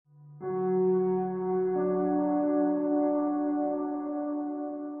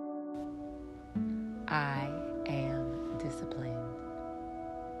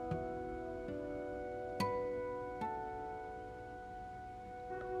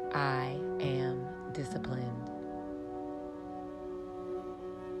I am disciplined.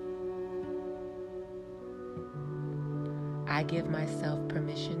 I give myself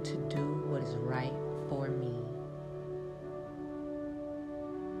permission to do what is right for me.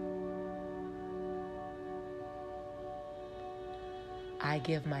 I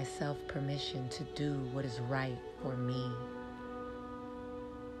give myself permission to do what is right for me.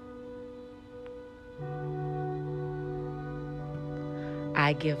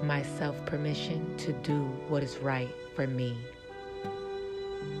 I give myself permission to do what is right for me.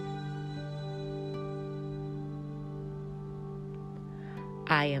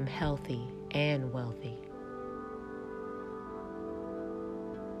 I am healthy and wealthy.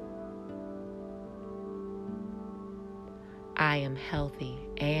 I am healthy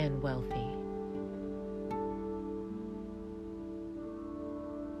and wealthy.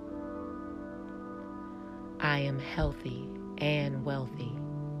 I am healthy and wealthy.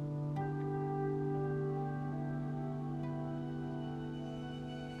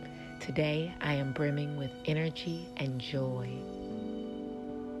 Today, I am brimming with energy and joy.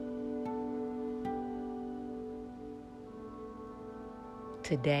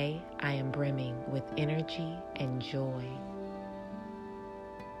 Today, I am brimming with energy and joy.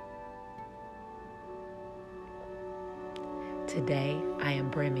 Today, I am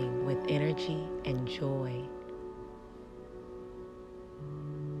brimming with energy and joy.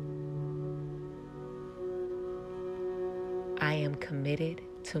 I am committed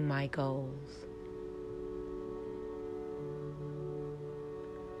to my goals.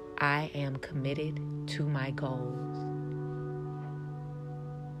 I am committed to my goals.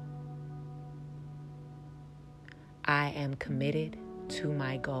 I am committed to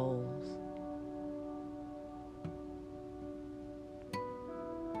my goals.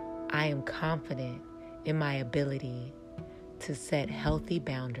 I am confident in my ability to set healthy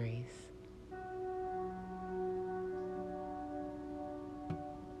boundaries.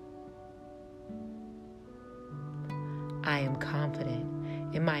 I am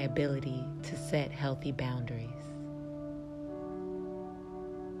confident in my ability to set healthy boundaries.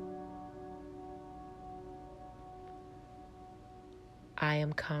 I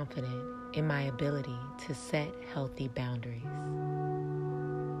am confident in my ability to set healthy boundaries.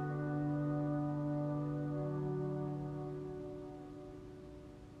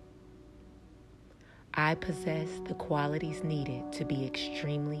 I possess the qualities needed to be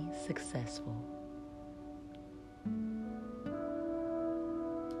extremely successful.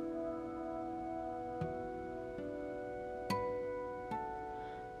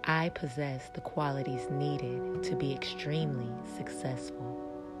 I possess the qualities needed to be extremely successful.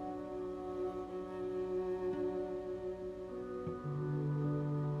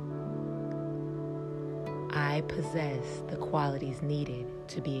 I possess the qualities needed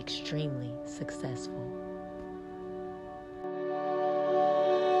to be extremely successful.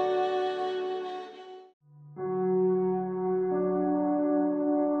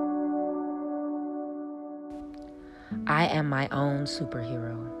 I am my own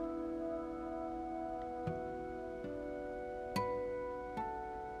superhero.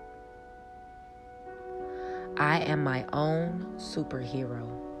 I am my own superhero.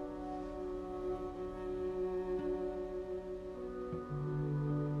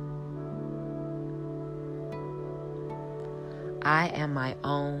 I am my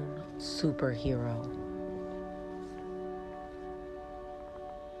own superhero.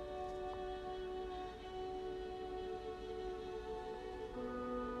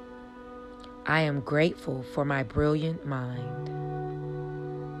 I am grateful for my brilliant mind.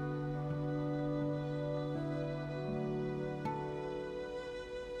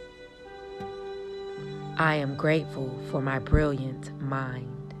 I am grateful for my brilliant mind.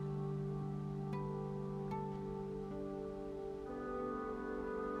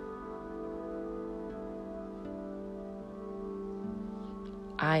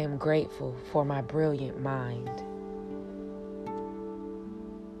 I am grateful for my brilliant mind.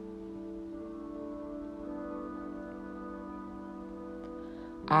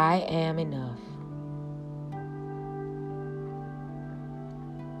 I am enough.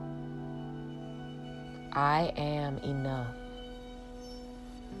 I am enough.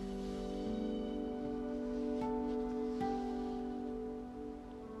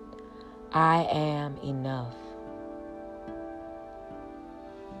 I am enough.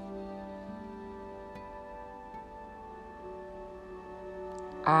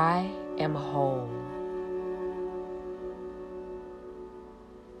 I am whole.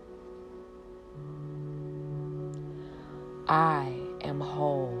 I am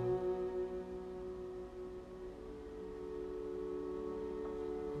whole.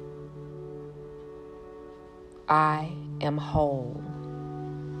 I am whole.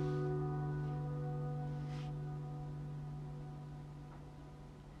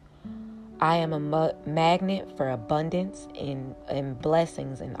 I am a magnet for abundance and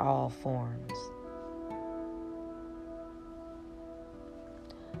blessings in all forms.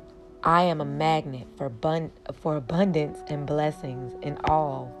 I am a magnet for abundance and blessings in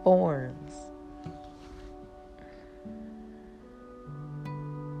all forms.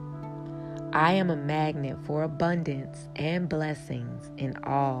 I am a magnet for abundance and blessings in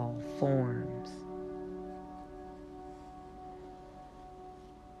all forms.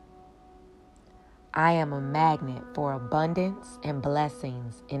 I am a magnet for abundance and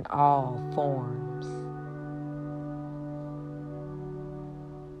blessings in all forms.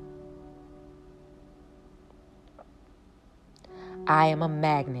 I am a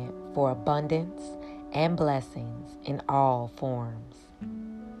magnet for abundance and blessings in all forms.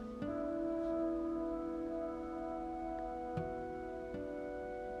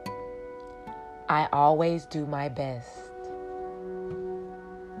 I always do my best.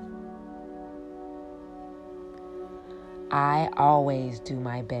 I always do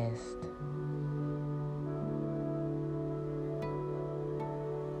my best.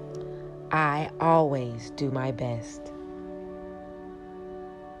 I always do my best.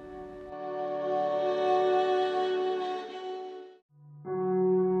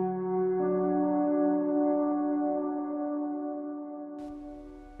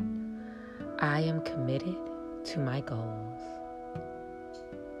 I am committed to my goals.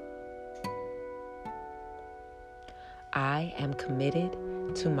 I am committed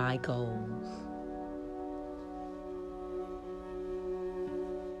to my goals.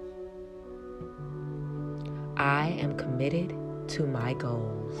 I am committed to my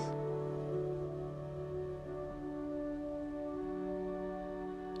goals.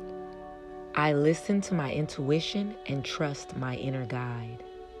 I listen to my intuition and trust my inner guide.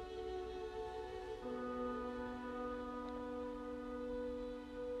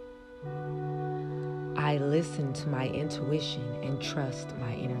 I listen to my intuition and trust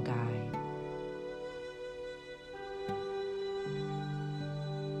my inner guide.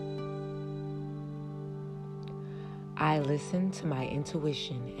 I listen to my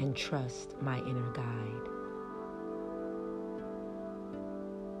intuition and trust my inner guide.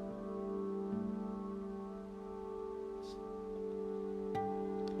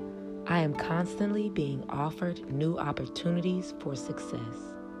 I am constantly being offered new opportunities for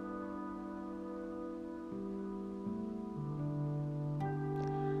success.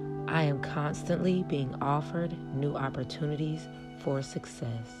 I am constantly being offered new opportunities for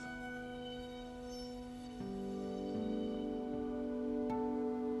success.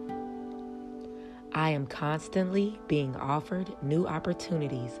 I am constantly being offered new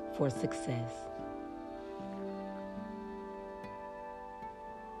opportunities for success.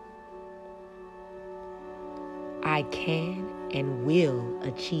 I can and will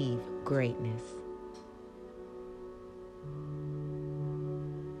achieve greatness.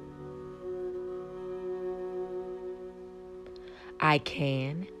 I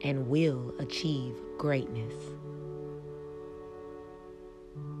can and will achieve greatness.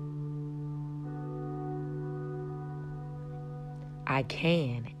 I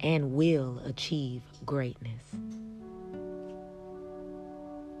can and will achieve greatness.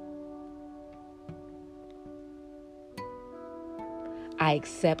 I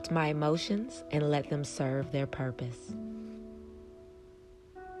accept my emotions and let them serve their purpose.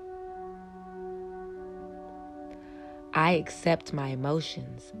 I accept my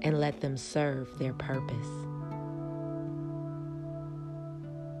emotions and let them serve their purpose.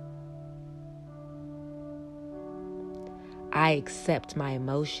 I accept my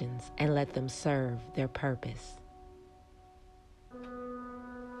emotions and let them serve their purpose.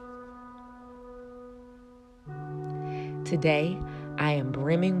 Today, I am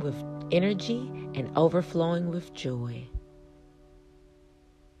brimming with energy and overflowing with joy.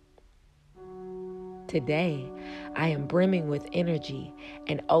 Today, I am brimming with energy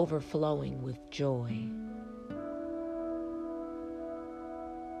and overflowing with joy.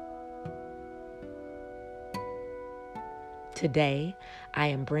 Today, I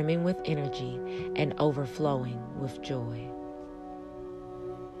am brimming with energy and overflowing with joy.